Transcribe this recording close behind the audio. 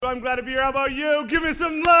I'm glad to be here. How about you? Give me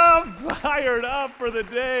some love. Fired up for the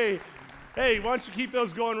day. Hey, why don't you keep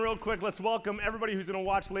those going real quick? Let's welcome everybody who's going to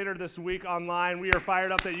watch later this week online. We are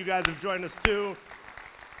fired up that you guys have joined us too.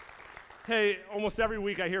 Hey, almost every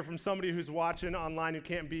week I hear from somebody who's watching online who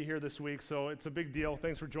can't be here this week, so it's a big deal.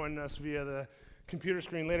 Thanks for joining us via the computer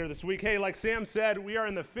screen later this week. Hey, like Sam said, we are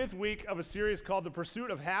in the 5th week of a series called The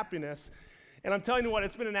Pursuit of Happiness, and I'm telling you what,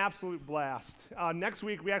 it's been an absolute blast. Next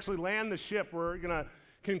week, we actually land the ship. We're going to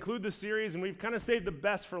conclude the series, and we've kind of saved the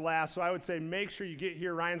best for last, so I would say make sure you get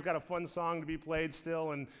here. Ryan's got a fun song to be played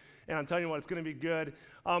still, and I'm telling you what, it's going to be good.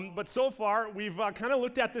 But so far, we've kind of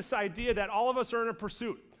looked at this idea that all of us are in a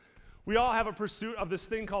pursuit. We all have a pursuit of this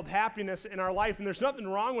thing called happiness in our life, and there's nothing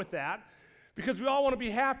wrong with that because we all want to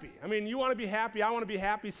be happy. I mean, you want to be happy, I want to be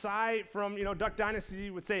happy. Cy from, Duck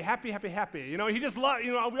Dynasty would say, happy, happy, happy. He just loves,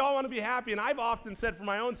 we all want to be happy, and I've often said for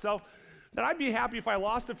my own self that I'd be happy if I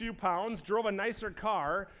lost a few pounds, drove a nicer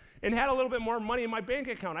car, and had a little bit more money in my bank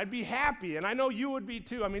account. I'd be happy, and I know you would be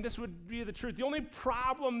too. I mean, this would be the truth. The only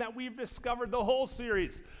problem that we've discovered the whole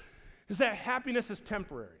series is that happiness is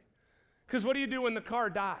temporary. Because what do you do when the car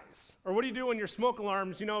dies? Or what do you do when your smoke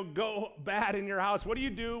alarms, go bad in your house? What do you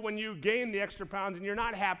do when you gain the extra pounds and you're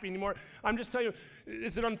not happy anymore? I'm just telling you,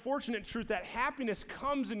 it's an unfortunate truth that happiness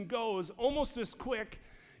comes and goes almost as quick,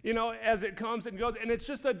 as it comes and goes. And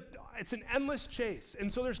it's an endless chase. And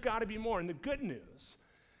so there's got to be more. And the good news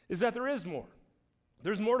is that there is more.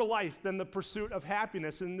 There's more to life than the pursuit of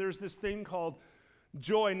happiness. And there's this thing called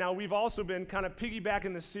joy. Now, we've also been kind of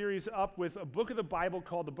piggybacking the series up with a book of the Bible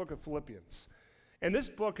called the Book of Philippians. And this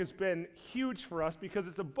book has been huge for us because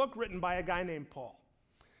it's a book written by a guy named Paul.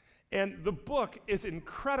 And the book is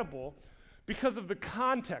incredible because of the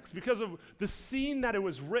context, because of the scene that it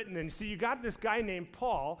was written in. See, you got this guy named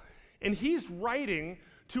Paul, and he's writing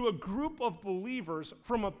to a group of believers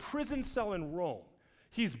from a prison cell in Rome.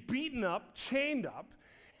 He's beaten up, chained up,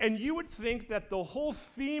 and you would think that the whole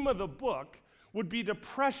theme of the book would be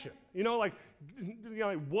depression, like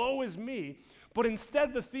woe is me. But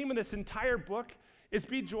instead, the theme of this entire book is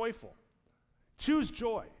be joyful. Choose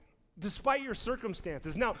joy, despite your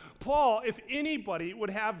circumstances. Now, Paul, if anybody would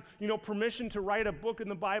have, permission to write a book in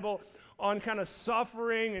the Bible on kind of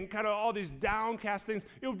suffering and kind of all these downcast things,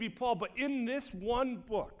 it would be Paul. But in this one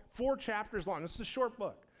book, 4 chapters long, it's a short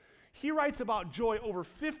book, he writes about joy over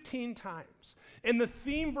 15 times. And the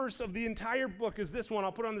theme verse of the entire book is this one.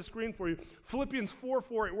 I'll put it on the screen for you. Philippians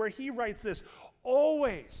 4:4, where he writes this: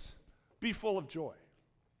 always be full of joy.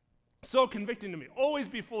 So convicting to me. Always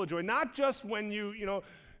be full of joy. Not just when you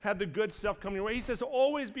had the good stuff coming your way. He says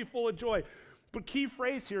always be full of joy. But key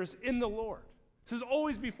phrase here is in the Lord. He says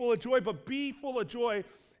always be full of joy, but be full of joy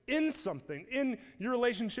in something, in your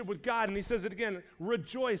relationship with God. And he says it again,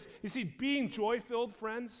 rejoice. You see, being joy-filled,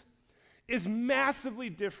 friends, is massively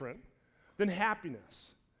different than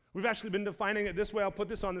happiness. We've actually been defining it this way. I'll put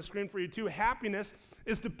this on the screen for you too. Happiness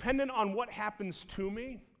is dependent on what happens to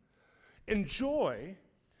me, and joy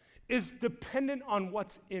is dependent on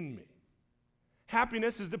what's in me.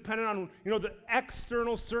 Happiness is dependent on, the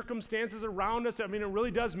external circumstances around us. I mean, it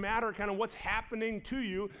really does matter kind of what's happening to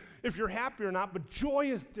you if you're happy or not, but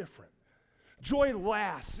joy is different. Joy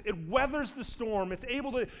lasts. It weathers the storm. It's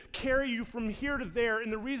able to carry you from here to there.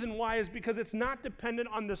 And the reason why is because it's not dependent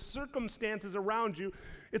on the circumstances around you.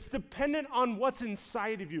 It's dependent on what's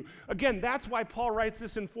inside of you. Again, that's why Paul writes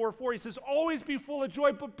this in 4:4. He says, always be full of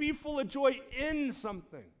joy, but be full of joy in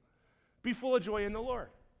something. Be full of joy in the Lord.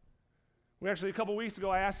 A couple weeks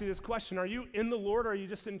ago, I asked you this question: are you in the Lord, or are you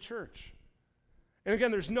just in church? And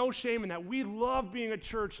again, there's no shame in that. We love being a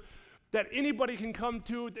church that anybody can come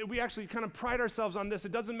to. We actually kind of pride ourselves on this.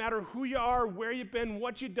 It doesn't matter who you are, where you've been,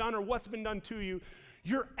 what you've done, or what's been done to you.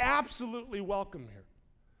 You're absolutely welcome here.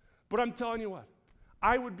 But I'm telling you what,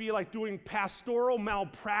 I would be like doing pastoral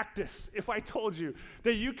malpractice if I told you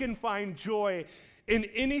that you can find joy in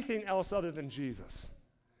anything else other than Jesus.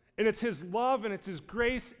 And it's his love, and it's his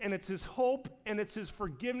grace, and it's his hope, and it's his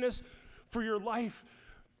forgiveness for your life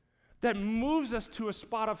that moves us to a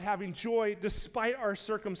spot of having joy despite our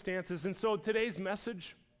circumstances. And so today's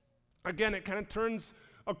message, again, it kind of turns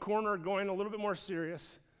a corner going a little bit more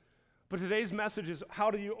serious. But today's message is, how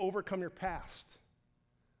do you overcome your past?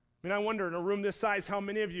 I mean, I wonder, in a room this size, how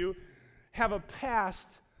many of you have a past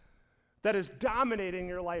that is dominating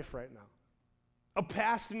your life right now? A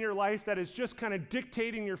past in your life that is just kind of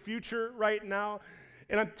dictating your future right now.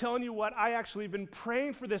 And I'm telling you what, I actually have been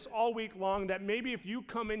praying for this all week long, that maybe if you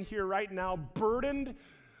come in here right now burdened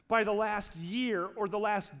by the last year or the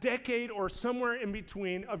last decade or somewhere in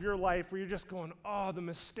between of your life where you're just going, oh, the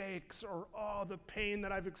mistakes, or oh, the pain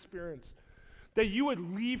that I've experienced, that you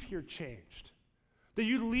would leave here changed. that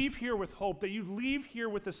you leave here with hope, that you leave here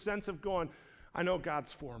with a sense of going, I know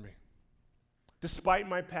God's for me. Despite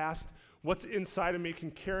my past, what's inside of me can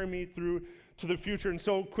carry me through to the future. And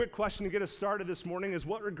so, quick question to get us started this morning is,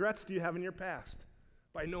 what regrets do you have in your past?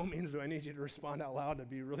 By no means do I need you to respond out loud. That'd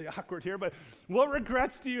be really awkward here. But what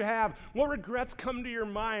regrets do you have? What regrets come to your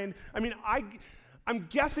mind? I mean, I'm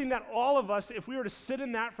guessing that all of us, if we were to sit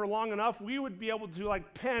in that for long enough, we would be able to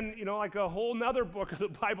pen, like a whole nother book of the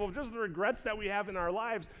Bible, just the regrets that we have in our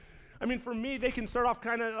lives. I mean, for me, they can start off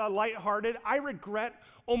kind of lighthearted. I regret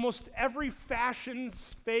almost every fashion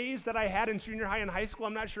phase that I had in junior high and high school.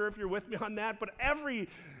 I'm not sure if you're with me on that, but every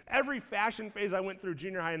fashion phase I went through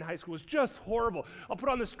junior high and high school was just horrible. I'll put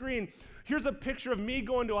on the screen, here's a picture of me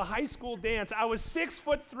going to a high school dance. I was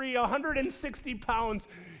 6'3", 160 pounds,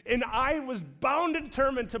 and I was bound and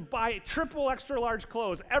determined to buy triple extra large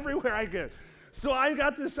clothes everywhere I could. So I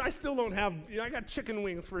got this, I still don't have, I got chicken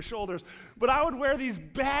wings for shoulders, but I would wear these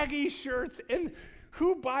baggy shirts, and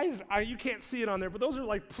who buys, you can't see it on there, but those are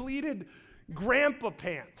like pleated grandpa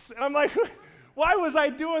pants. And I'm like, why was I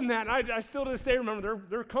doing that? And I still to this day remember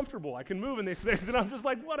they're comfortable. I can move in these things, and I'm just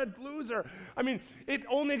like, what a loser. I mean, it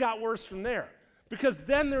only got worse from there, because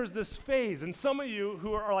then there's this phase, and some of you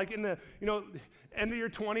who are like in the, end of your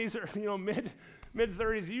 20s or,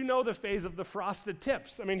 mid-30s, you know the phase of the frosted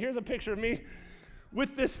tips. I mean, here's a picture of me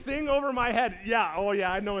with this thing over my head. Yeah, oh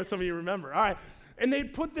yeah, I know what some of you remember. All right. And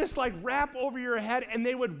they'd put this wrap over your head, and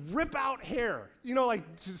they would rip out hair,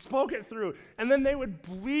 just poke it through, and then they would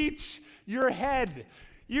bleach your head.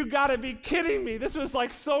 You gotta be kidding me. This was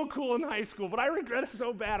so cool in high school, but I regret it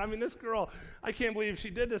so bad. I mean, this girl, I can't believe she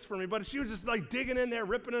did this for me, but she was just digging in there,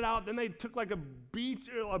 ripping it out. Then they took a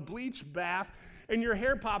bleach bath, and your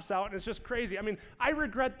hair pops out, and it's just crazy. I mean, I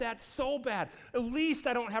regret that so bad. At least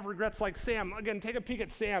I don't have regrets like Sam. Again, take a peek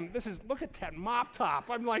at Sam. Look at that mop top.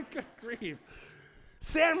 I'm like, good grief.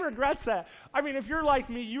 Sam regrets that. I mean, if you're like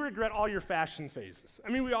me, you regret all your fashion phases. I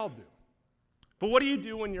mean, we all do. But what do you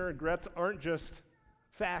do when your regrets aren't just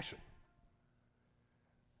fashion?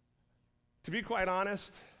 To be quite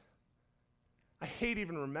honest, I hate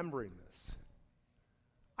even remembering this.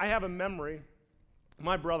 I have a memory.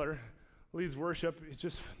 My brother leads worship. He's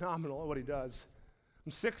just phenomenal at what he does.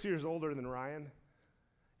 I'm 6 years older than Ryan.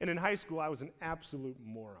 And in high school, I was an absolute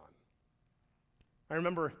moron. I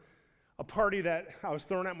remember a party that I was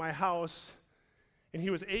throwing at my house, and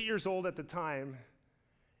he was 8 years old at the time,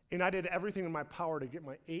 and I did everything in my power to get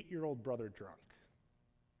my 8-year-old brother drunk.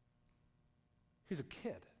 He's a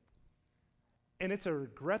kid. And it's a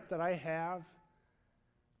regret that I have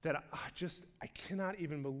that I cannot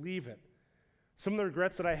even believe it. Some of the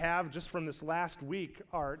regrets that I have just from this last week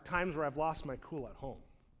are times where I've lost my cool at home.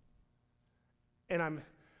 And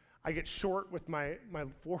I get short with my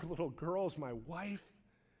 4 little girls, my wife,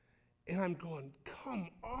 and I'm going, come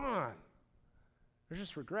on. They're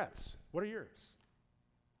just regrets. What are yours?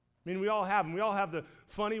 I mean, we all have them. We all have the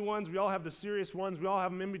funny ones. We all have the serious ones. We all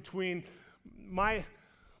have them in between. My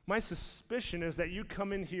suspicion is that you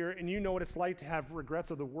come in here and you know what it's like to have regrets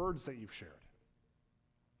of the words that you've shared.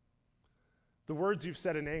 The words you've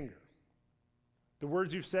said in anger. The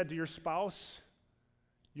words you've said to your spouse,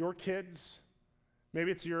 your kids, maybe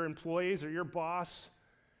it's your employees or your boss,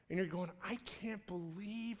 and you're going, I can't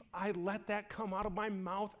believe I let that come out of my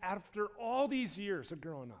mouth after all these years of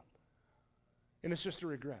growing up. And it's just a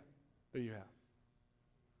regret that you have.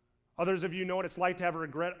 Others of you know what it's like to have a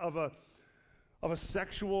regret of a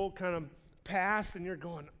sexual kind of past, and you're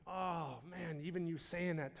going, oh man, even you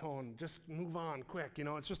saying that tone, just move on quick,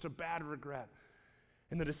 it's just a bad regret.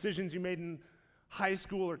 And the decisions you made in high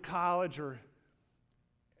school or college, or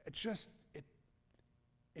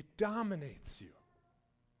it dominates you.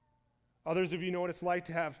 Others of you know what it's like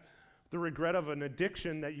to have the regret of an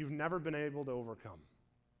addiction that you've never been able to overcome.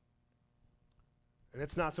 And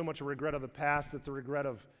it's not so much a regret of the past, it's a regret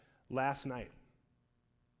of last night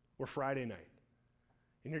or Friday night.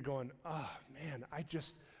 And you're going, oh man,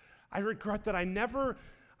 I regret that I never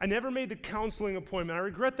made the counseling appointment. I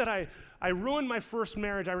regret that I ruined my first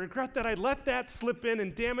marriage. I regret that I let that slip in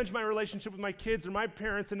and damage my relationship with my kids or my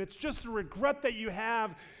parents. And it's just a regret that you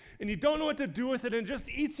have, and you don't know what to do with it, and it just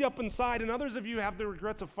eats you up inside. And others of you have the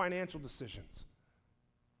regrets of financial decisions.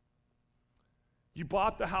 You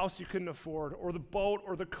bought the house you couldn't afford, or the boat,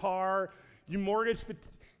 or the car. You mortgaged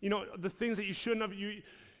the things that you shouldn't have.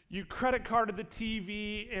 You credit carded the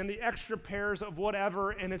TV and the extra pairs of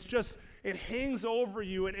whatever, and it hangs over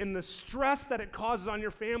you, and in the stress that it causes on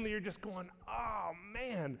your family, you're just going, oh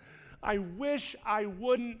man, I wish I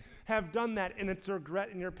wouldn't have done that. And it's a regret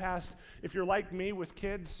in your past. If you're like me with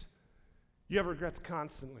kids, you have regrets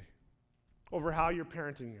constantly over how you're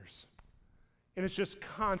parenting yours. And it's just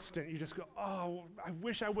constant. You just go, oh, I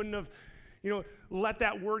wish I wouldn't have, let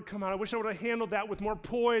that word come out. I wish I would have handled that with more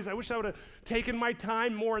poise. I wish I would have taken my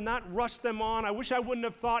time more and not rushed them on. I wish I wouldn't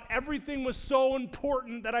have thought everything was so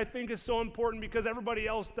important that I think is so important because everybody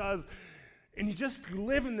else does. And you just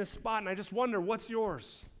live in this spot, and I just wonder, what's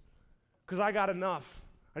yours? Because I got enough.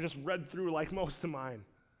 I just read through like most of mine.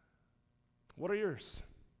 What are yours?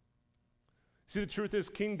 See, the truth is,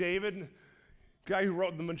 King David, the guy who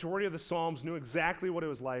wrote the majority of the Psalms, knew exactly what it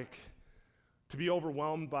was like to be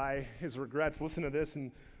overwhelmed by his regrets. Listen to this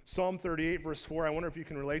in Psalm 38, verse 4. I wonder if you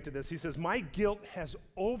can relate to this. He says, my guilt has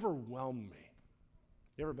overwhelmed me.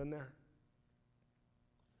 You ever been there?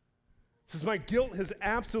 He says, my guilt has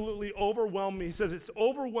absolutely overwhelmed me. He says, it's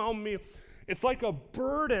overwhelmed me. It's like a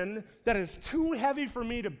burden that is too heavy for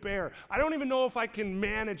me to bear. I don't even know if I can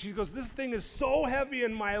manage. He goes, this thing is so heavy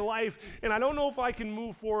in my life, and I don't know if I can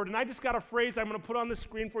move forward. And I just got a phrase I'm going to put on the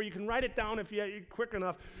screen for you. You can write it down if you're quick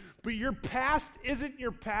enough. But your past isn't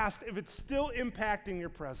your past if it's still impacting your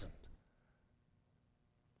present.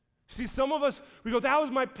 See, some of us, we go, that was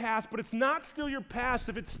my past, but it's not still your past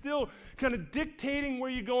if it's still kind of dictating where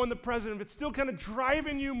you go in the present, if it's still kind of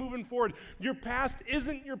driving you moving forward. Your past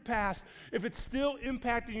isn't your past if it's still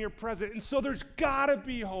impacting your present. And so there's got to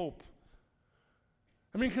be hope.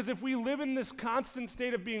 I mean, because if we live in this constant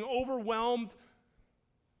state of being overwhelmed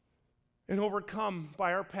and overcome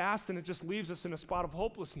by our past, then it just leaves us in a spot of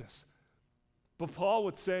hopelessness. But Paul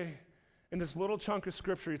would say, in this little chunk of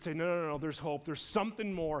scripture, he'd say, no, there's hope. There's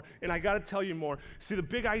something more, and I got to tell you more. See, the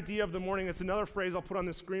big idea of the morning, it's another phrase I'll put on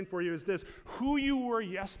the screen for you, is this: who you were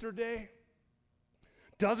yesterday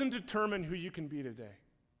doesn't determine who you can be today.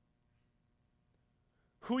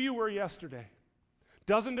 Who you were yesterday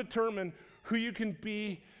doesn't determine who you can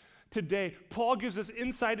be today. Paul gives us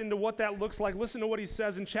insight into what that looks like. Listen to what he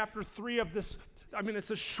says in chapter 3 of this. I mean, it's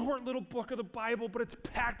a short little book of the Bible, but it's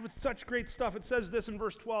packed with such great stuff. It says this in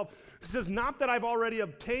verse 12. It says, not that I've already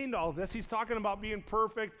obtained all this. He's talking about being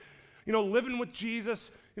perfect, living with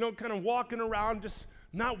Jesus, kind of walking around, just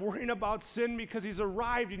not worrying about sin because he's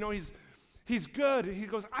arrived. He's good. He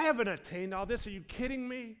goes, I haven't attained all this. Are you kidding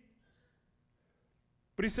me?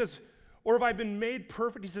 But he says, or have I been made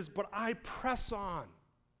perfect? He says, but I press on.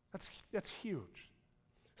 That's huge.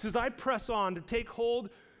 He says, I press on to take hold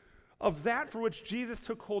of that for which Jesus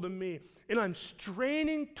took hold of me, and I'm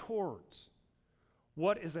straining towards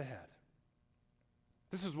what is ahead.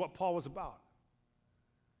 This is what Paul was about.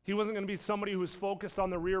 He wasn't going to be somebody who was focused on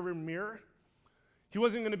the rearview mirror. He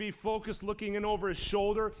wasn't going to be focused looking in over his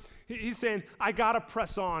shoulder. He's saying, I got to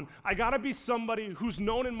press on. I got to be somebody who's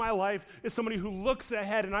known in my life as somebody who looks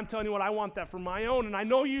ahead. And I'm telling you what, I want that for my own. And I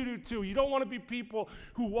know you do too. You don't want to be people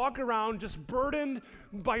who walk around just burdened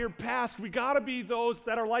by your past. We got to be those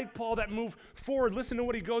that are like Paul that move forward. Listen to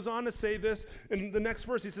what he goes on to say this in the next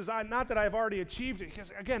verse. He says, not that I've already achieved it.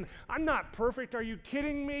 Because again, I'm not perfect. Are you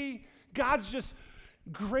kidding me? God's just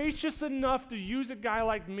gracious enough to use a guy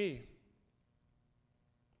like me.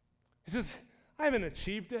 He says, I haven't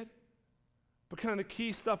achieved it, but kind of the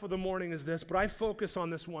key stuff of the morning is this, but I focus on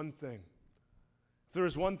this one thing. If there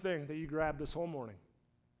is one thing that you grab this whole morning,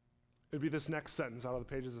 it would be this next sentence out of the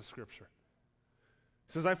pages of Scripture.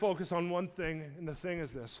 He says, I focus on one thing, and the thing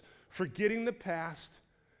is this: forgetting the past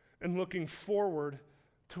and looking forward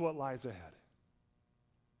to what lies ahead.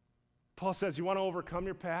 Paul says, you want to overcome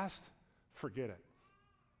your past? Forget it.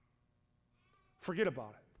 Forget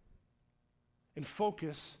about it. And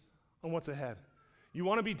focus on what's ahead. You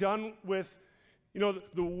want to be done with,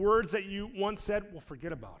 the words that you once said? Well,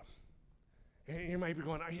 forget about them. And you might be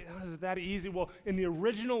going, is it that easy? Well, in the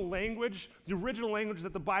original language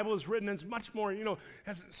that the Bible is written in is much more,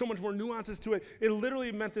 has so much more nuances to it. It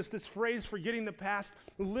literally meant this phrase, forgetting the past,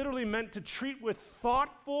 literally meant to treat with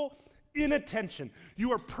thoughtful inattention.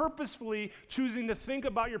 You are purposefully choosing to think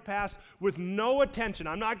about your past with no attention.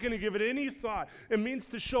 I'm not going to give it any thought. It means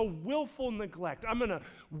to show willful neglect. I'm going to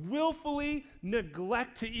willfully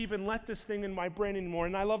neglect to even let this thing in my brain anymore.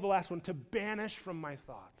 And I love the last one, to banish from my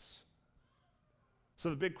thoughts. So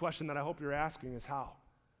the big question that I hope you're asking is how?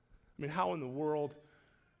 I mean, how in the world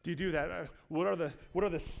do you do that? What are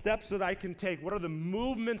the steps that I can take? What are the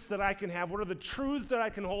movements that I can have? What are the truths that I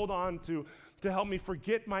can hold on to help me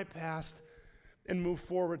forget my past and move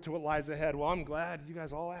forward to what lies ahead? Well, I'm glad you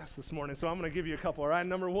guys all asked this morning, so I'm going to give you a couple, all right?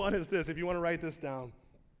 Number one is this, if you want to write this down,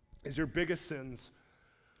 is your biggest sins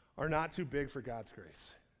are not too big for God's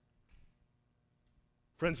grace.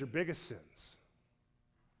 Friends, your biggest sins,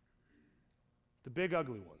 the big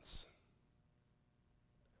ugly ones,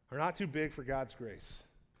 are not too big for God's grace.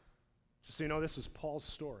 Just so you know, this was Paul's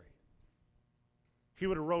story. He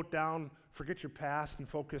would have wrote down, forget your past and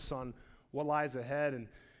focus on what lies ahead.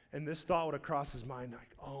 And this thought would have crossed his mind,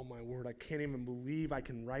 like, oh my word, I can't even believe I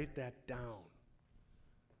can write that down.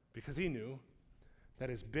 Because he knew that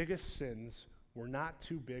his biggest sins were not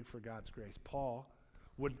too big for God's grace. Paul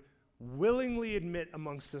would willingly admit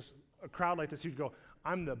amongst a crowd like this, he'd go,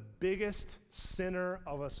 I'm the biggest sinner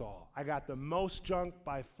of us all. I got the most junk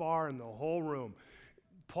by far in the whole room.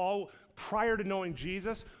 Paul, prior to knowing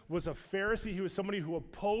Jesus, was a Pharisee. He was somebody who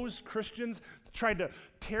opposed Christians, tried to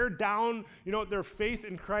tear down, their faith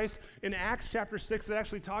in Christ. In Acts chapter 6, it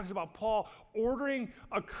actually talks about Paul ordering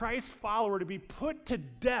a Christ follower to be put to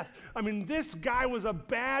death. I mean, this guy was a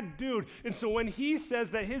bad dude. And so when he says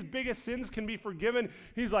that his biggest sins can be forgiven,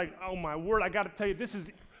 he's like, oh my word, I got to tell you, this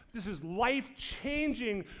is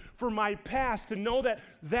life-changing for my past to know that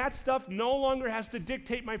that stuff no longer has to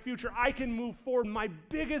dictate my future. I can move forward. My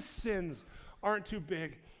biggest sins aren't too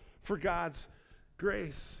big for God's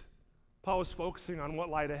grace. Paul was focusing on what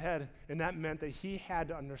lied ahead, and that meant that he had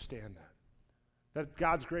to understand that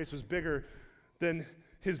God's grace was bigger than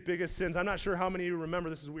his biggest sins. I'm not sure how many of you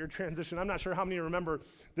remember, this is a weird transition, I'm not sure how many of you remember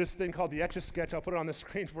this thing called the Etch-a-Sketch. I'll put it on the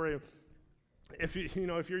screen for you. If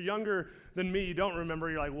if you're younger than me, you don't remember,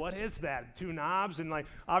 you're like, what is that? 2 knobs? And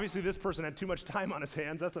obviously this person had too much time on his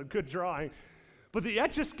hands. That's a good drawing. But the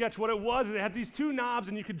Etch-a-Sketch, what it was, it had these 2 knobs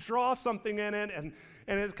and you could draw something in it and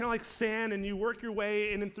it's kind of like sand and you work your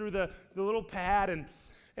way in and through the little pad and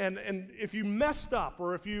if you messed up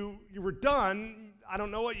or if you were done, I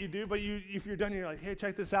don't know what you do, but if you're done, you're like, hey,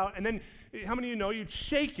 check this out. And then how many of you know you'd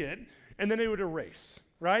shake it and then it would erase?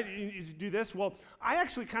 Right? You do this. Well, I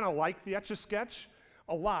actually kind of like the Etch-a-Sketch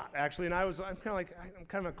a lot, actually. And I'm kind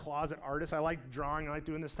of a closet artist. I like drawing. I like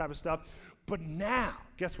doing this type of stuff. But now,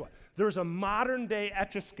 guess what? There's a modern day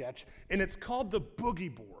Etch-a-Sketch, and it's called the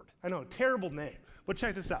Boogie Board. I know, terrible name, but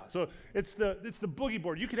check this out. So it's the Boogie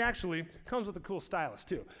Board. You could actually, comes with a cool stylus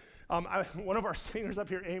too. One of our singers up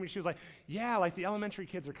here, Amy, she was like, yeah, like the elementary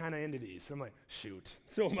kids are kind of into these. I'm like, shoot,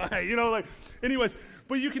 so am I, anyways,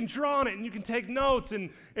 but you can draw on it and you can take notes and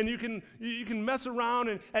you can mess around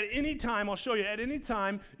and at any time, I'll show you, at any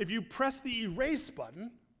time, if you press the erase button,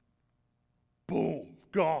 boom,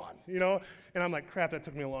 gone, and I'm like, crap, that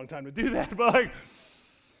took me a long time to do that, but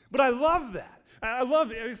I love that. I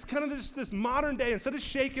love it. It's kind of this modern day. Instead of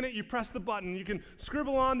shaking it, you press the button. You can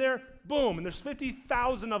scribble on there, boom, and there's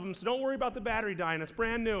 50,000 of them, so don't worry about the battery dying. It's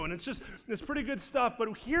brand new, and it's pretty good stuff.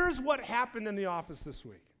 But here's what happened in the office this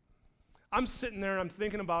week. I'm sitting there, and I'm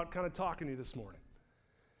thinking about kind of talking to you this morning.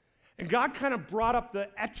 And God kind of brought up the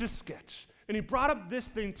Etch-a-Sketch, and he brought up this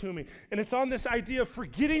thing to me, and it's on this idea of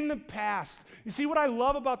forgetting the past. You see, what I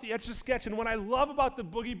love about the Etch-a-Sketch and what I love about the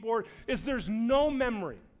Boogie Board is there's no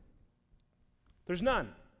memory. There's none.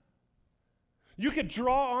 You could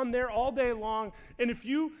draw on there all day long, and if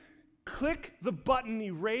you click the button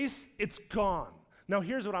erase, it's gone. Now,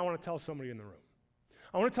 here's what I want to tell somebody in the room.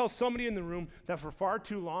 I want to tell somebody in the room that for far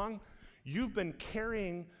too long, you've been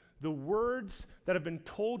carrying the words that have been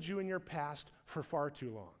told you in your past for far too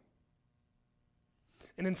long.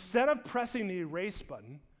 And instead of pressing the erase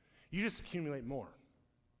button, you just accumulate more.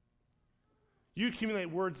 You accumulate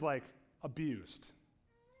words like abused,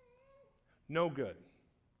 no good,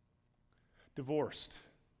 divorced,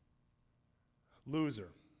 loser,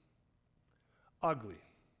 ugly.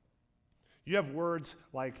 You have words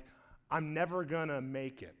like, I'm never gonna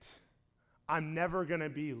make it. I'm never gonna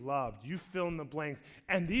be loved. You fill in the blank.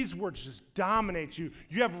 And these words just dominate you.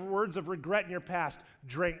 You have words of regret in your past.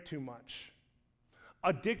 Drank too much.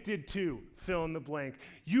 Addicted to, fill in the blank.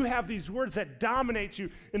 You have these words that dominate you,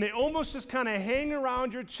 and they almost just kind of hang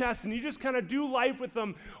around your chest, and you just kind of do life with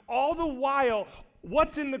them. All the while,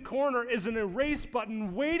 what's in the corner is an erase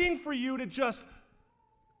button waiting for you to just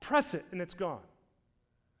press it, and it's gone.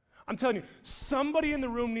 I'm telling you, somebody in the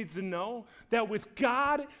room needs to know that with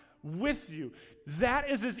God with you, that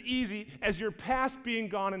is as easy as your past being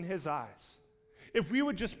gone in his eyes. If we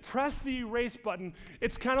would just press the erase button,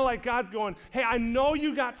 it's kind of like God going, hey, I know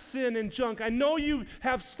you got sin and junk. I know you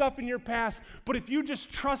have stuff in your past, but if you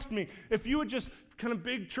just trust me, if you would just, kind of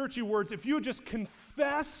big churchy words, if you would just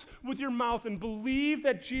confess with your mouth and believe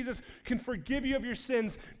that Jesus can forgive you of your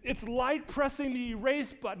sins, it's like pressing the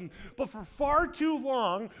erase button. But for far too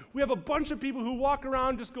long, we have a bunch of people who walk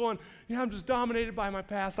around just going, yeah, I'm just dominated by my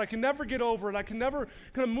past. I can never get over it. I can never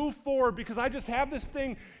kind of move forward because I just have this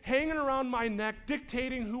thing hanging around my neck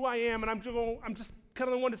dictating who I am. And I'm just kind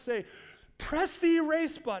of the one to say, press the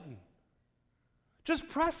erase button. Just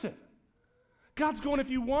press it. God's going,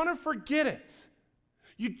 if you want to forget it,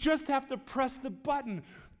 you just have to press the button.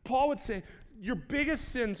 Paul would say, your biggest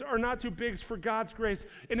sins are not too big for God's grace.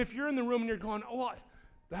 And if you're in the room and you're going, oh,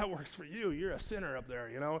 that works for you. You're a sinner up there,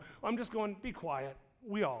 I'm just going, be quiet.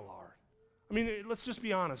 We all are. I mean, let's just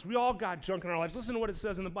be honest. We all got junk in our lives. Listen to what it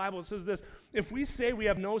says in the Bible. It says this: if we say we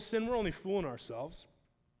have no sin, we're only fooling ourselves,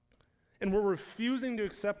 and we're refusing to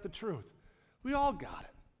accept the truth. We all got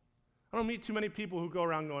it. I don't meet too many people who go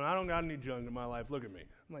around going, I don't got any junk in my life. Look at me.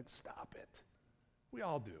 I'm like, stop it. We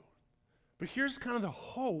all do. But here's kind of the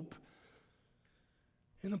hope.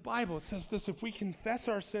 In the Bible, it says this: if we confess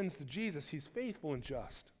our sins to Jesus, he's faithful and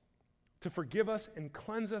just to forgive us and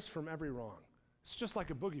cleanse us from every wrong. It's just like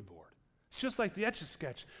a boogie board. It's just like the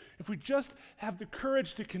Etch-a-Sketch. If we just have the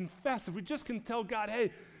courage to confess, if we just can tell God, hey,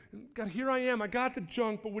 God, here I am. I got the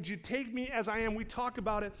junk, but would you take me as I am? We talk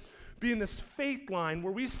about it being this faith line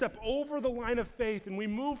where we step over the line of faith and we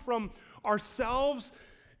move from ourselves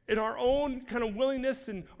in our own kind of willingness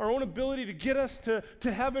and our own ability to get us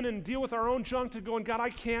to heaven and deal with our own junk to going, God, I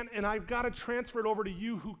can't, and I've got to transfer it over to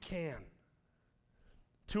you who can.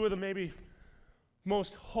 Two of the maybe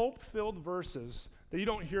most hope-filled verses that you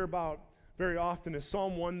don't hear about very often is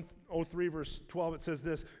Psalm 103, verse 12. It says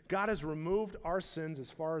this: God has removed our sins as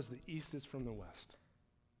far as the east is from the west.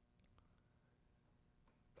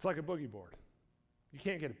 It's like a boogie board. You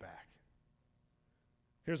can't get it back.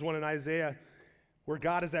 Here's one in Isaiah where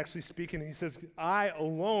God is actually speaking, and he says, I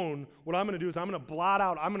alone, what I'm going to do is I'm going to blot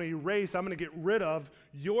out, I'm going to erase, I'm going to get rid of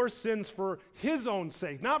your sins for his own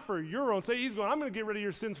sake, not for your own sake. He's going, I'm going to get rid of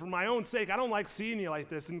your sins for my own sake. I don't like seeing you like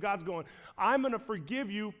this. And God's going, I'm going to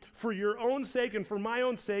forgive you for your own sake and for my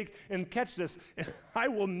own sake, and catch this, and I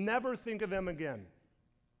will never think of them again.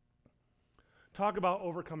 Talk about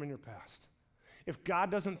overcoming your past. If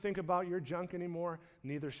God doesn't think about your junk anymore,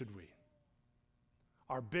 neither should we.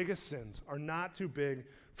 Our biggest sins are not too big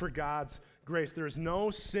for God's grace. There's no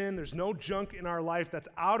sin, there's no junk in our life that's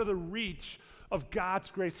out of the reach of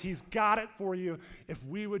God's grace. He's got it for you if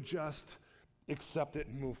we would just accept it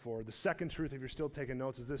and move forward. The second truth, if you're still taking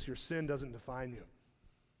notes, is this: your sin doesn't define you.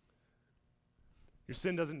 Your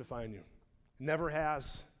sin doesn't define you. Never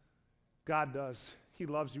has. God does. He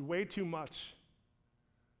loves you way too much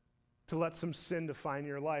to let some sin define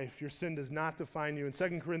your life. Your sin does not define you. In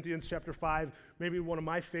 2 Corinthians chapter 5, maybe one of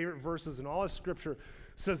my favorite verses in all of Scripture,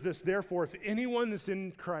 says this: therefore, if anyone is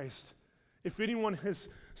in Christ, if anyone has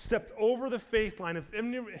stepped over the faith line,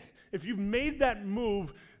 if you've made that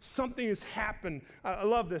move, something has happened. I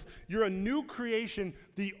love this. You're a new creation.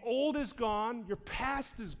 The old is gone. Your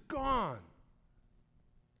past is gone.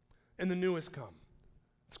 And the new has come.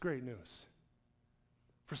 It's great news.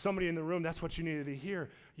 For somebody in the room, that's what you needed to hear. Are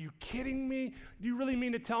you kidding me? Do you really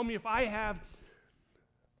mean to tell me if I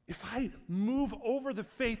move over the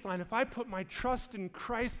faith line, if I put my trust in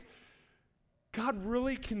Christ, God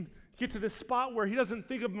really can get to this spot where he doesn't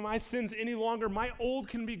think of my sins any longer. My old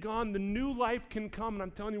can be gone. The new life can come. And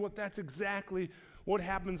I'm telling you what, that's exactly what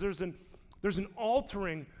happens. There's an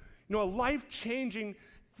altering, a life-changing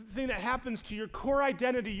thing that happens to your core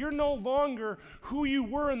identity. You're no longer who you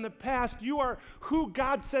were in the past. You are who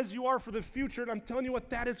God says you are for the future. And I'm telling you what,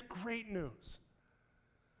 that is great news.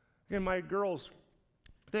 And my girls,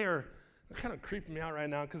 they're kind of creeping me out right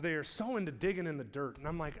now because they are so into digging in the dirt. And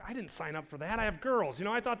I'm like, I didn't sign up for that. I have girls.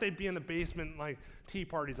 I thought they'd be in the basement like tea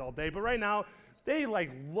parties all day. But right now, they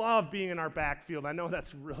love being in our backfield. I know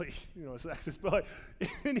that's really, sexist, but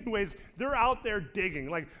anyways, they're out there digging.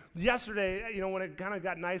 Like yesterday, when it kind of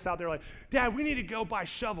got nice out there, like, Dad, we need to go buy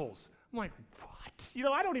shovels. I'm like,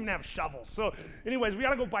 what? I don't even have shovels. So anyways, we got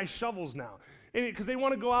to go buy shovels now. Because they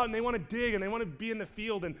want to go out and they want to dig and they want to be in the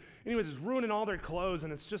field. And anyways, it's ruining all their clothes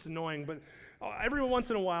and it's just annoying. But every once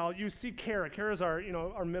in a while, you see Kara. Kara's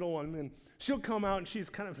our middle one. And she'll come out and she's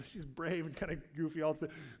brave and kind of goofy. I'll say,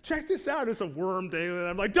 check this out. It's a worm day. And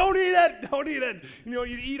I'm like, don't eat it. Don't eat it. You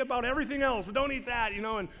eat about everything else, but don't eat that.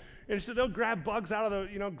 And so they'll grab bugs out of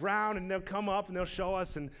the ground and they'll come up and they'll show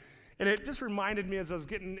us. And it just reminded me as I was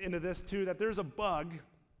getting into this too that there's a bug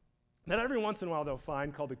that every once in a while they'll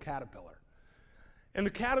find called a caterpillar. And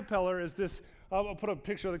the caterpillar is this, I'll put a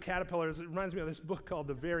picture of the caterpillar. It reminds me of this book called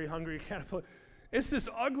The Very Hungry Caterpillar. It's this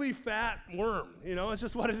ugly, fat worm, it's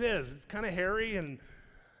just what it is. It's kind of hairy, and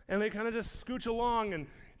they kind of just scooch along.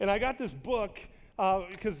 And I got this book,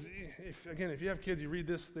 because, if you have kids, you read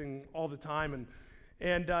this thing all the time.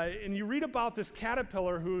 And you read about this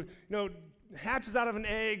caterpillar who, hatches out of an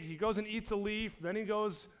egg. He goes and eats a leaf. Then he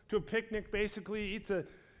goes to a picnic, basically, eats an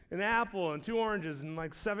apple and 2 oranges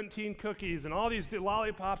and 17 cookies and all these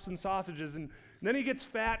lollipops and sausages. And then he gets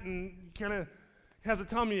fat and kind of has a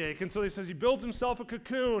tummy ache. And so he says he built himself a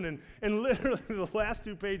cocoon. And literally the last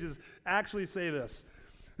 2 pages actually say this.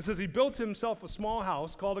 It says he built himself a small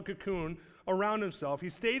house called a cocoon around himself. He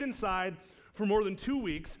stayed inside for more than 2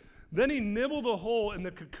 weeks. Then he nibbled a hole in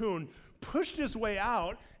the cocoon, pushed his way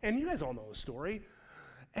out, and you guys all know the story,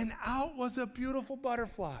 and out was a beautiful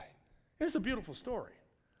butterfly. It's a beautiful story.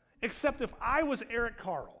 Except if I was Eric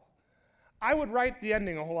Carle, I would write the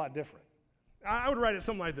ending a whole lot different. I would write it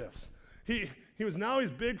something like this. He's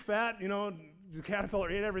big, fat, the caterpillar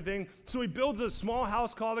ate everything. So he builds a small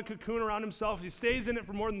house called a cocoon around himself. He stays in it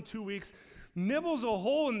for more than 2 weeks, nibbles a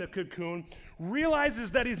hole in the cocoon,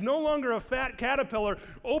 realizes that he's no longer a fat caterpillar,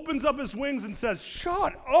 opens up his wings and says,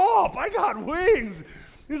 "Shut up, I got wings."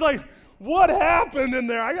 He's like, "What happened in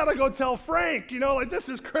there? I gotta go tell Frank, this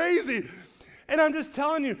is crazy." And I'm just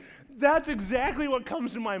telling you, that's exactly what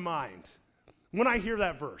comes to my mind when I hear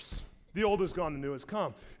that verse. The old is gone, the new has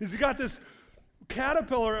come. He's got this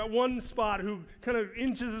caterpillar at one spot who kind of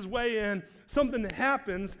inches his way in, something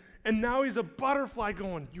happens, and now he's a butterfly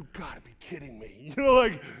going, "You gotta be kidding me."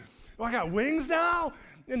 I got wings now?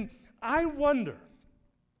 And I wonder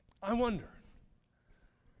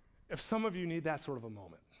if some of you need that sort of a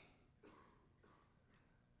moment.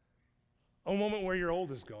 A moment where your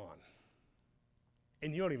old is gone,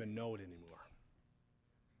 and you don't even know it anymore.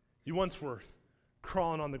 You once were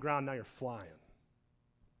crawling on the ground, now you're flying.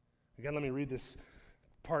 Again, let me read this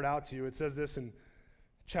part out to you. It says this in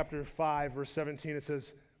chapter 5, verse 17. It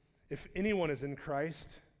says, "If anyone is in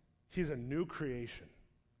Christ, he's a new creation.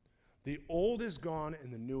 The old is gone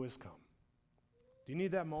and the new has come." Do you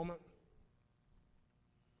need that moment?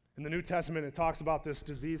 In the New Testament, it talks about this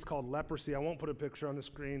disease called leprosy. I won't put a picture on the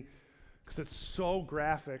screen because it's so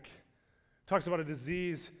graphic. It talks about a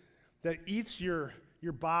disease that eats your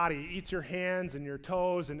body, eats your hands and your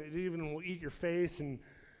toes, and it even will eat your face, and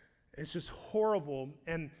it's just horrible.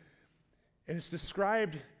 And it's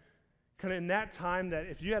described kind of in that time that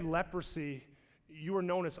if you had leprosy, you were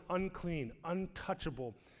known as unclean,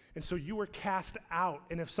 untouchable. And so you were cast out.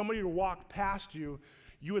 And if somebody walked past you,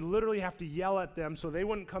 you would literally have to yell at them so they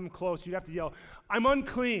wouldn't come close. You'd have to yell, "I'm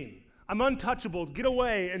unclean, I'm untouchable, get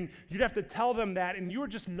away." And you'd have to tell them that, and you were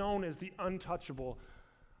just known as the untouchable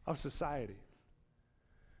of society.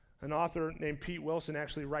 An author named Pete Wilson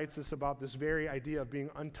actually writes this about this very idea of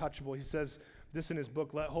being untouchable. He says this in his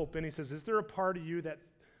book, Let Hope In. He says, "Is there a part of you that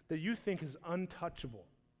you think is untouchable?"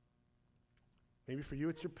 Maybe for you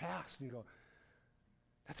it's your past, and you go,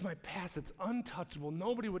 "That's my past, it's untouchable.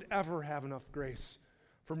 Nobody would ever have enough grace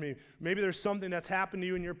for me." Maybe there's something that's happened to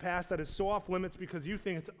you in your past that is so off limits because you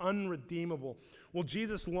think it's unredeemable. Well,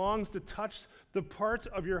 Jesus longs to touch the parts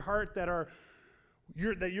of your heart that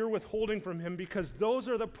you're withholding from him, because those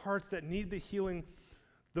are the parts that need the healing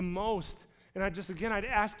the most. And I'd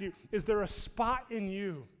ask you, is there a spot in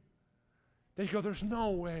you that you go, "There's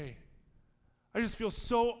no way. I just feel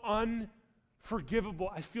so unforgivable.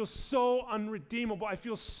 I feel so unredeemable. I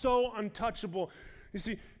feel so untouchable." You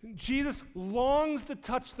see, Jesus longs to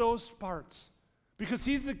touch those parts because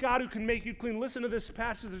he's the God who can make you clean. Listen to this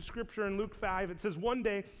passage of scripture in Luke 5. It says, "One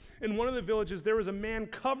day in one of the villages there was a man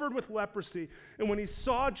covered with leprosy, and when he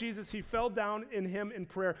saw Jesus, he fell down in him in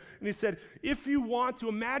prayer. And he said, 'If you want to,'"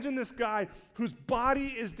 imagine this guy whose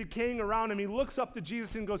body is decaying around him. He looks up to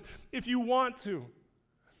Jesus and goes, "If you want to,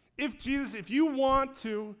 if you want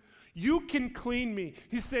to, you can clean me."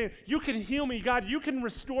 He's saying, "You can heal me, God. You can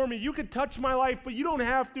restore me. You can touch my life, but you don't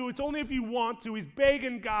have to. It's only if you want to." He's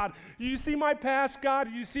begging God. "You see my past, God?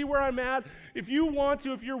 You see where I'm at? If you want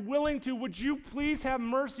to, if you're willing to, would you please have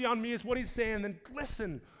mercy on me?" is what he's saying. Then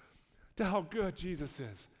listen to how good Jesus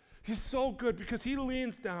is. He's so good because he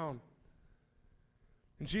leans down,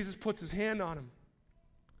 and Jesus puts his hand on him,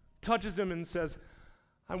 touches him, and says,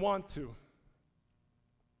 "I want to.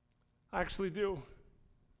 I actually do.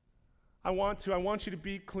 I want you to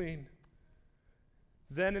be clean."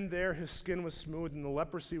 Then and there, his skin was smooth and the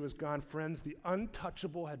leprosy was gone. Friends, the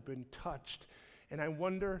untouchable had been touched. And I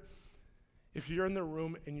wonder if you're in the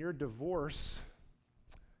room and your divorce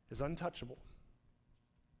is untouchable.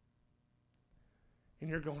 And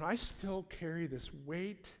you're going, "I still carry this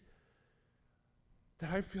weight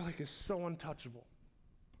that I feel like is so untouchable."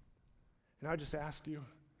 And I just ask you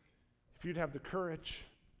if you'd have the courage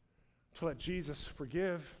to let Jesus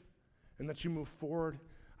forgive and that you move forward.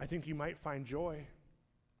 I think you might find joy.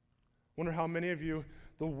 Wonder how many of you,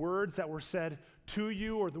 the words that were said to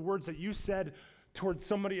you or the words that you said towards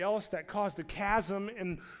somebody else that caused a chasm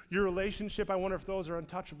in your relationship, I wonder if those are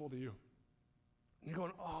untouchable to you. And you're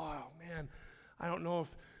going, "Oh man, I don't know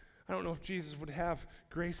if Jesus would have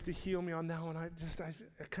grace to heal me on that one. I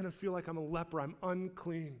kind of feel like I'm a leper. I'm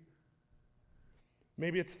unclean."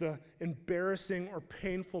 Maybe it's the embarrassing or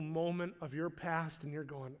painful moment of your past and you're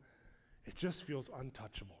going, "It just feels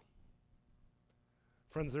untouchable."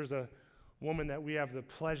 Friends, there's a woman that we have the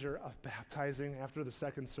pleasure of baptizing after the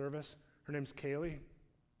second service. Her name's Kaylee.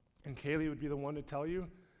 And Kaylee would be the one to tell you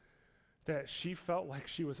that she felt like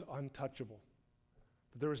she was untouchable,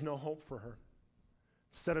 that there was no hope for her.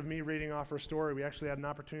 Instead of me reading off her story, we actually had an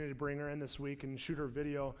opportunity to bring her in this week and shoot her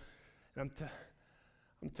video. And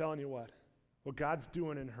I'm telling you what God's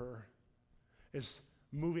doing in her is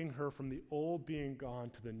moving her from the old being gone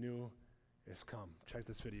to the new is come. Check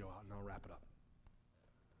this video out and I'll wrap it up.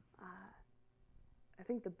 I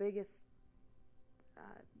think the biggest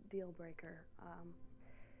deal breaker,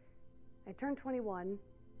 I turned 21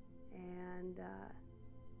 and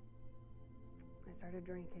I started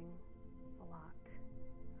drinking a lot.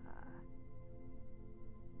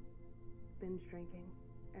 Binge drinking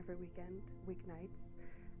every weekend, weeknights.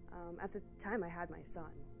 At the time I had my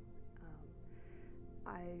son.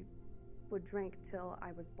 I would drink till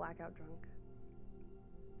I was blackout drunk,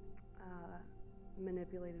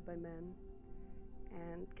 manipulated by men,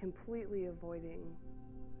 and completely avoiding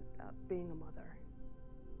being a mother.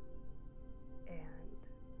 And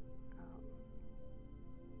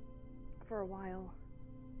for a while,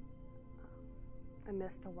 I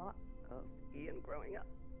missed a lot of Ian growing up.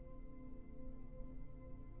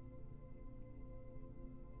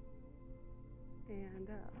 And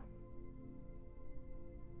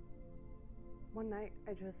one night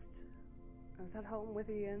I was at home with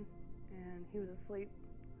Ian and he was asleep.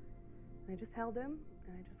 And I just held him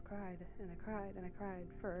and I just cried and I cried and I cried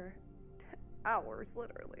for 10 hours,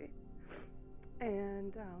 literally.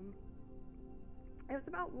 And it was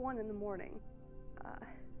about 1 in the morning.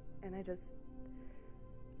 And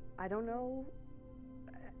I don't know,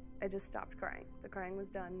 I just stopped crying. The crying was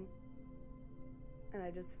done. And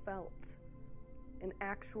I just felt an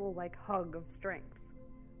actual hug of strength.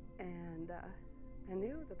 And I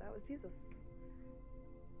knew that was Jesus.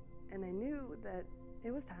 And I knew that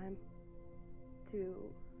it was time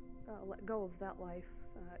to let go of that life.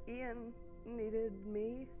 Ian needed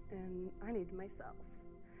me and I needed myself.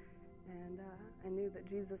 And I knew that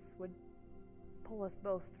Jesus would pull us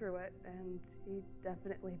both through it, and he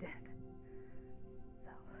definitely did. So.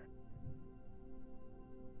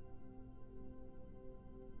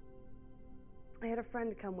 I had a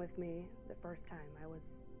friend come with me the first time. I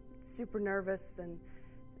was super nervous, and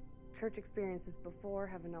church experiences before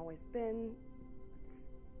haven't always been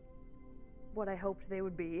what I hoped they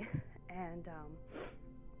would be. And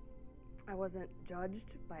I wasn't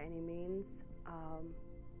judged by any means.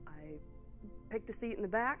 I picked a seat in the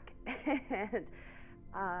back, and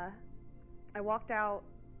I walked out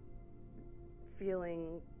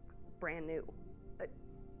feeling brand new.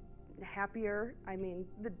 Happier. I mean,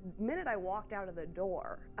 the minute I walked out of the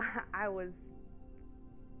door, I was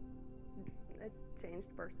a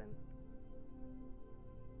changed person.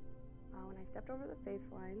 When I stepped over the faith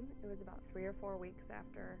line, it was about 3 or 4 weeks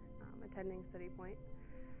after attending City Point.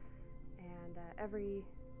 And every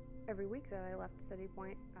week that I left City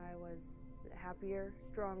Point, I was happier,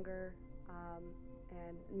 stronger,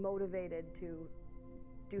 and motivated to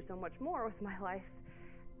do so much more with my life.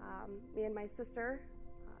 Me and my sister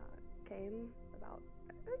came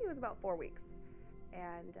I think it was about 4 weeks.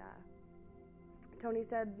 And Tony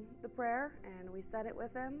said the prayer, and we said it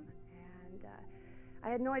with him. And I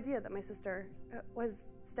had no idea that my sister was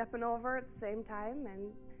stepping over at the same time.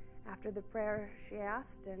 And after the prayer, she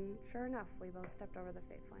asked, and sure enough, we both stepped over the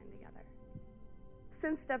faith line together.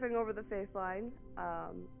 Since stepping over the faith line,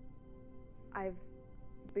 I've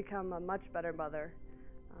become a much better mother,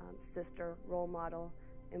 sister, role model,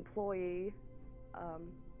 employee.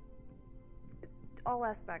 All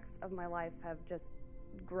aspects of my life have just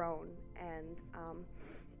grown, and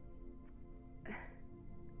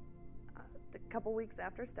a couple weeks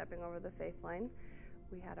after stepping over the faith line,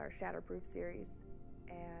 we had our Shatterproof series,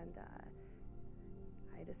 and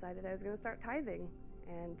I decided I was going to start tithing.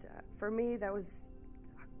 And for me, that was,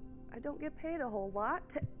 I don't get paid a whole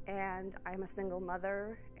lot, and I'm a single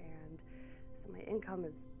mother, and so my income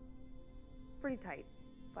is pretty tight,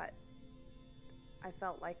 but I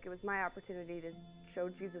felt like it was my opportunity to show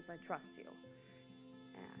Jesus I trust you.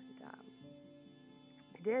 And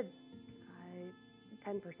I did.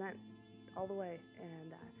 10% all the way.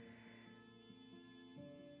 And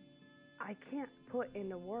I can't put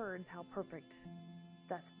into words how perfect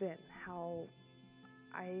that's been, how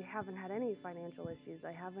I haven't had any financial issues.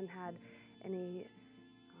 I haven't had any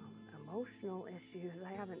emotional issues.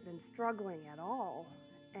 I haven't been struggling at all.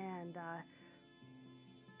 And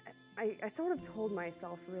I sort of told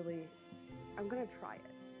myself, really, I'm going to try it.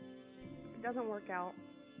 If it doesn't work out,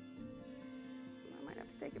 I might have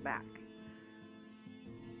to take it back.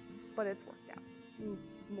 But it's worked out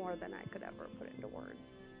more than I could ever put into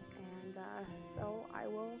words. And so I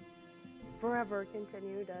will forever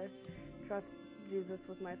continue to trust Jesus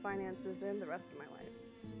with my finances and the rest of my life.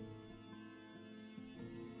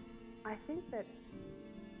 I think that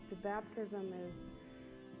the baptism is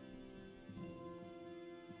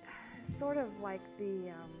sort of like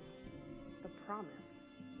the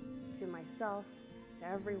promise to myself, to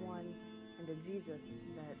everyone, and to Jesus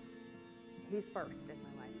that He's first in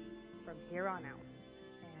my life from here on out.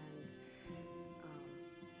 And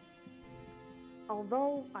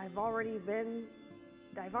although I've already made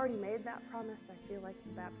that promise, I feel like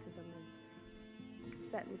the baptism is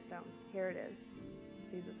set in stone. Here it is.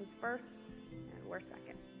 Jesus is first, and we're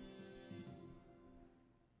second.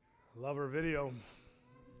 Love her video.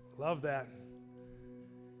 Love that.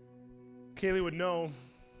 Kaylee would know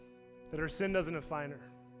that her sin doesn't define her.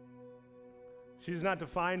 She's not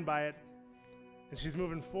defined by it, and she's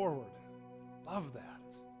moving forward. Love that.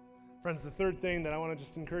 Friends, the third thing that I want to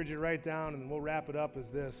just encourage you to write down, and we'll wrap it up, is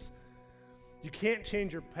this. You can't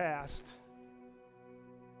change your past,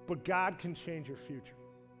 but God can change your future.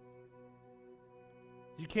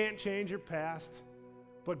 You can't change your past,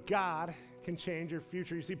 but God can change your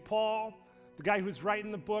future. You see, Paul, the guy who's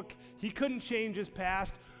writing the book, he couldn't change his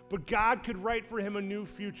past, but God could write for him a new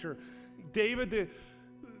future. David,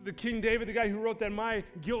 the King David, the guy who wrote that my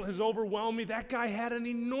guilt has overwhelmed me, that guy had an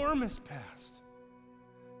enormous past.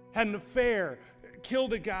 Had an affair,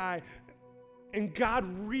 killed a guy, and God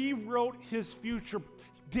rewrote his future.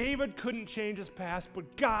 David couldn't change his past,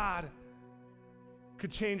 but God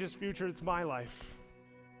could change his future. It's my life.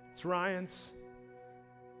 It's Ryan's.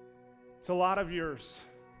 It's a lot of yours.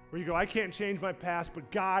 Where you go, I can't change my past,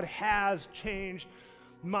 but God has changed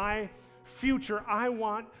my future. I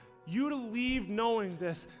want you to leave knowing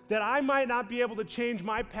this, that I might not be able to change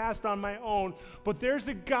my past on my own, but there's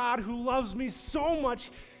a God who loves me so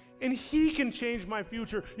much, and He can change my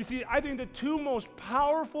future. You see, I think the two most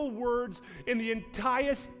powerful words in the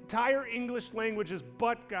entire English language is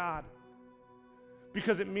 "but God,"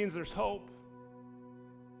 because it means there's hope.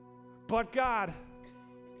 But God.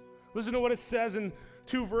 Listen to what it says in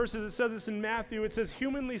 2 verses. It says this in Matthew. It says,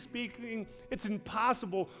 humanly speaking, it's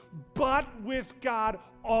impossible, but with God,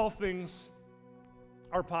 all things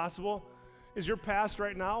are possible. Is your past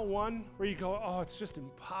right now one where you go, oh, it's just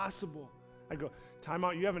impossible? I go, time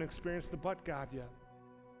out, you haven't experienced the but God yet.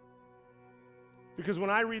 Because when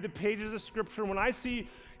I read the pages of Scripture, when I see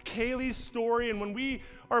Kaylee's story, and when we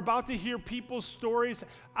are about to hear people's stories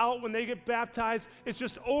out when they get baptized, it's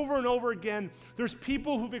just over and over again. There's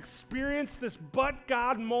people who've experienced this but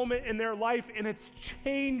God moment in their life, and it's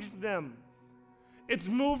changed them. It's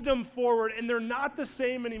moved them forward, and they're not the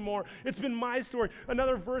same anymore. It's been my story.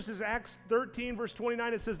 Another verse is Acts 13, verse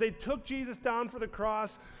 29. It says, they took Jesus down for the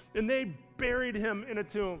cross, and they buried him in a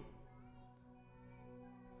tomb.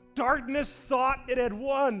 Darkness thought it had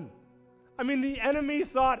won. I mean, the enemy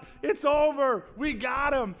thought, it's over, we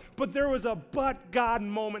got him. But there was a but God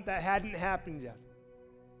moment that hadn't happened yet.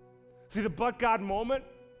 See, the but God moment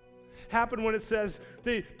happened when it says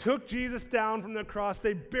they took Jesus down from the cross,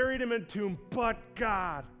 they buried him in a tomb, but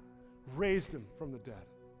God raised him from the dead.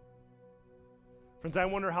 Friends, I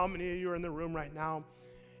wonder how many of you are in the room right now,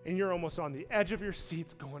 and you're almost on the edge of your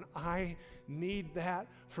seats going, I need that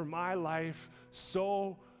for my life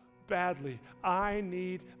so badly. I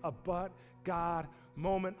need a but God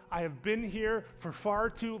moment. I have been here for far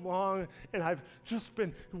too long, and I've just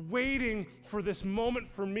been waiting for this moment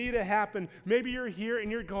for me to happen. Maybe you're here and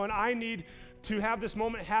you're going, I need to have this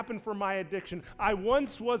moment happen for my addiction. I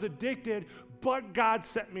once was addicted, but God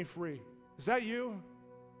set me free. Is that you?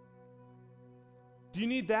 Do you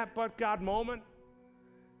need that but God moment?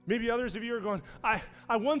 Maybe others of you are going,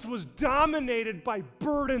 I once was dominated by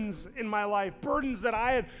burdens in my life, burdens that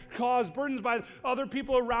I had caused, burdens by other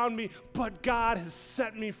people around me, but God has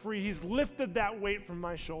set me free. He's lifted that weight from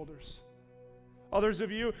my shoulders. Others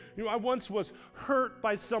of you, I once was hurt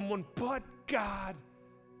by someone, but God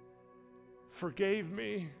forgave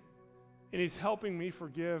me, and He's helping me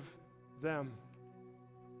forgive them.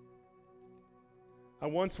 I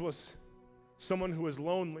once was someone who was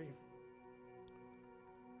lonely,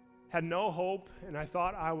 had no hope, and I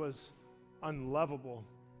thought I was unlovable.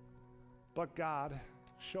 But God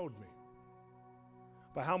showed me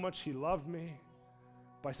by how much He loved me,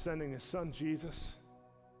 by sending His Son Jesus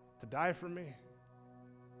to die for me.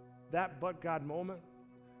 That but God moment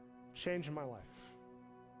changed my life.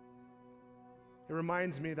 It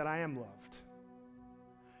reminds me that I am loved.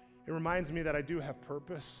 It reminds me that I do have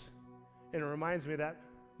purpose. And it reminds me that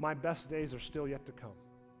my best days are still yet to come.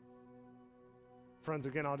 Friends,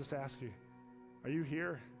 again, I'll just ask you, are you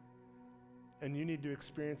here and you need to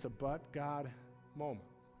experience a but God moment?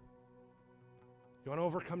 You want to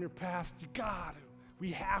overcome your past? You got to.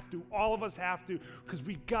 We have to. All of us have to, because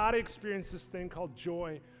we got to experience this thing called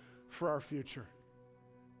joy for our future.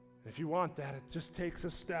 And if you want that, it just takes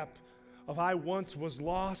a step of I once was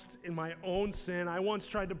lost in my own sin. I once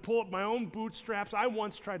tried to pull up my own bootstraps. I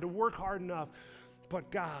once tried to work hard enough. But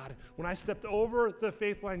God, when I stepped over the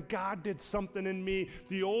faith line, God did something in me.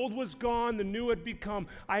 The old was gone, the new had become.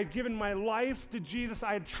 I had given my life to Jesus.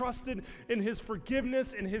 I had trusted in his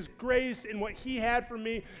forgiveness, in his grace, in what he had for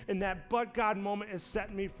me. And that but God moment has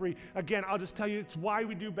set me free. Again, I'll just tell you, it's why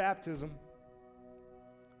we do baptism.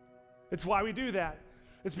 It's why we do that.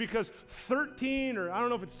 It's because 13, or I don't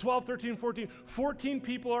know if it's 12, 13, 14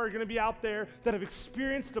 people are going to be out there that have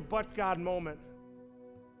experienced a but God moment.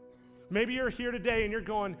 Maybe you're here today and you're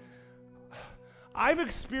going, I've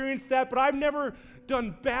experienced that, but I've never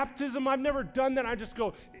done baptism. I've never done that. I just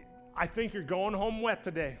go, I think you're going home wet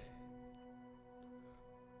today.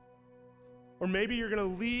 Or maybe you're going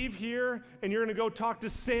to leave here and you're going to go talk to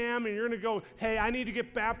Sam and you're going to go, hey, I need to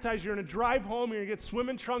get baptized. You're going to drive home, you're going to get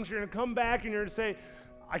swimming trunks, you're going to come back and you're going to say,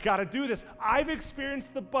 I got to do this. I've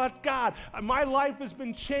experienced the but God. My life has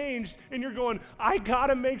been changed. And you're going, I got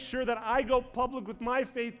to make sure that I go public with my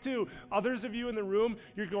faith too. Others of you in the room,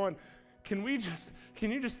 you're going, can you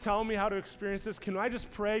just tell me how to experience this? Can I just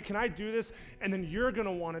pray? Can I do this? And then you're going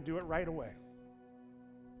to want to do it right away.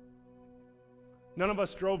 None of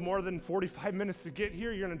us drove more than 45 minutes to get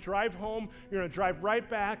here. You're going to drive home. You're going to drive right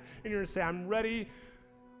back. And you're going to say, I'm ready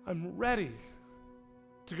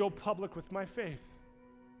to go public with my faith.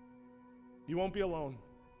 You won't be alone.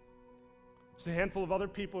 There's a handful of other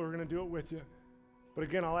people who are going to do it with you. But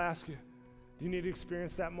again, I'll ask you, do you need to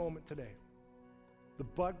experience that moment today? The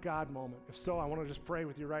but God moment. If so, I want to just pray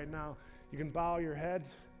with you right now. You can bow your head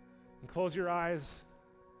and close your eyes,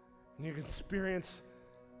 and you can experience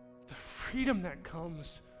the freedom that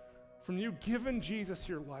comes from you giving Jesus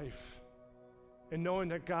your life and knowing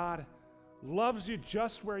that God loves you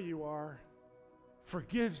just where you are,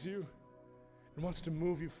 forgives you, and wants to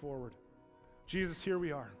move you forward. Jesus, here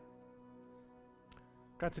we are.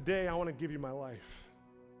 God, today I want to give you my life.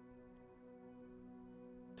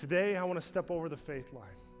 Today I want to step over the faith line.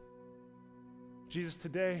 Jesus,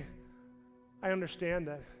 today I understand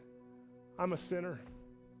that I'm a sinner,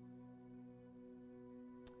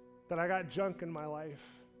 that I got junk in my life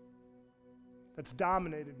that's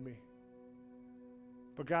dominated me.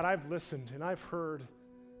 But God, I've listened and I've heard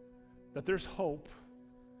that there's hope,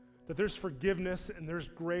 that there's forgiveness and there's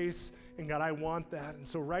grace, and God, I want that. And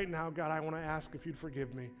so right now, God, I want to ask if you'd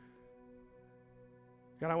forgive me.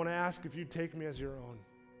 God, I want to ask if you'd take me as your own.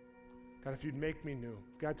 God, if you'd make me new.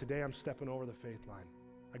 God, today I'm stepping over the faith line.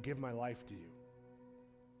 I give my life to you.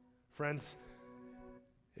 Friends,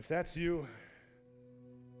 if that's you,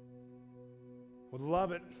 would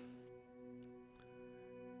love it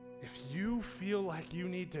if you feel like you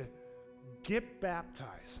need to get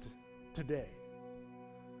baptized today,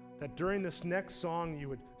 that during this next song you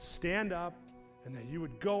would stand up and that you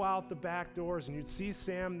would go out the back doors and you'd see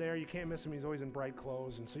Sam there. You can't miss him. He's always in bright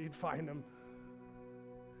clothes, and so you'd find him.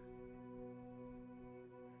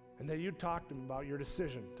 And that you'd talk to him about your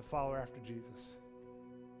decision to follow after Jesus.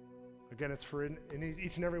 Again, it's for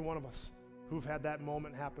each and every one of us who've had that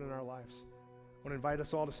moment happen in our lives. I want to invite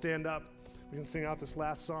us all to stand up. We can sing out this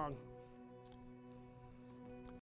last song.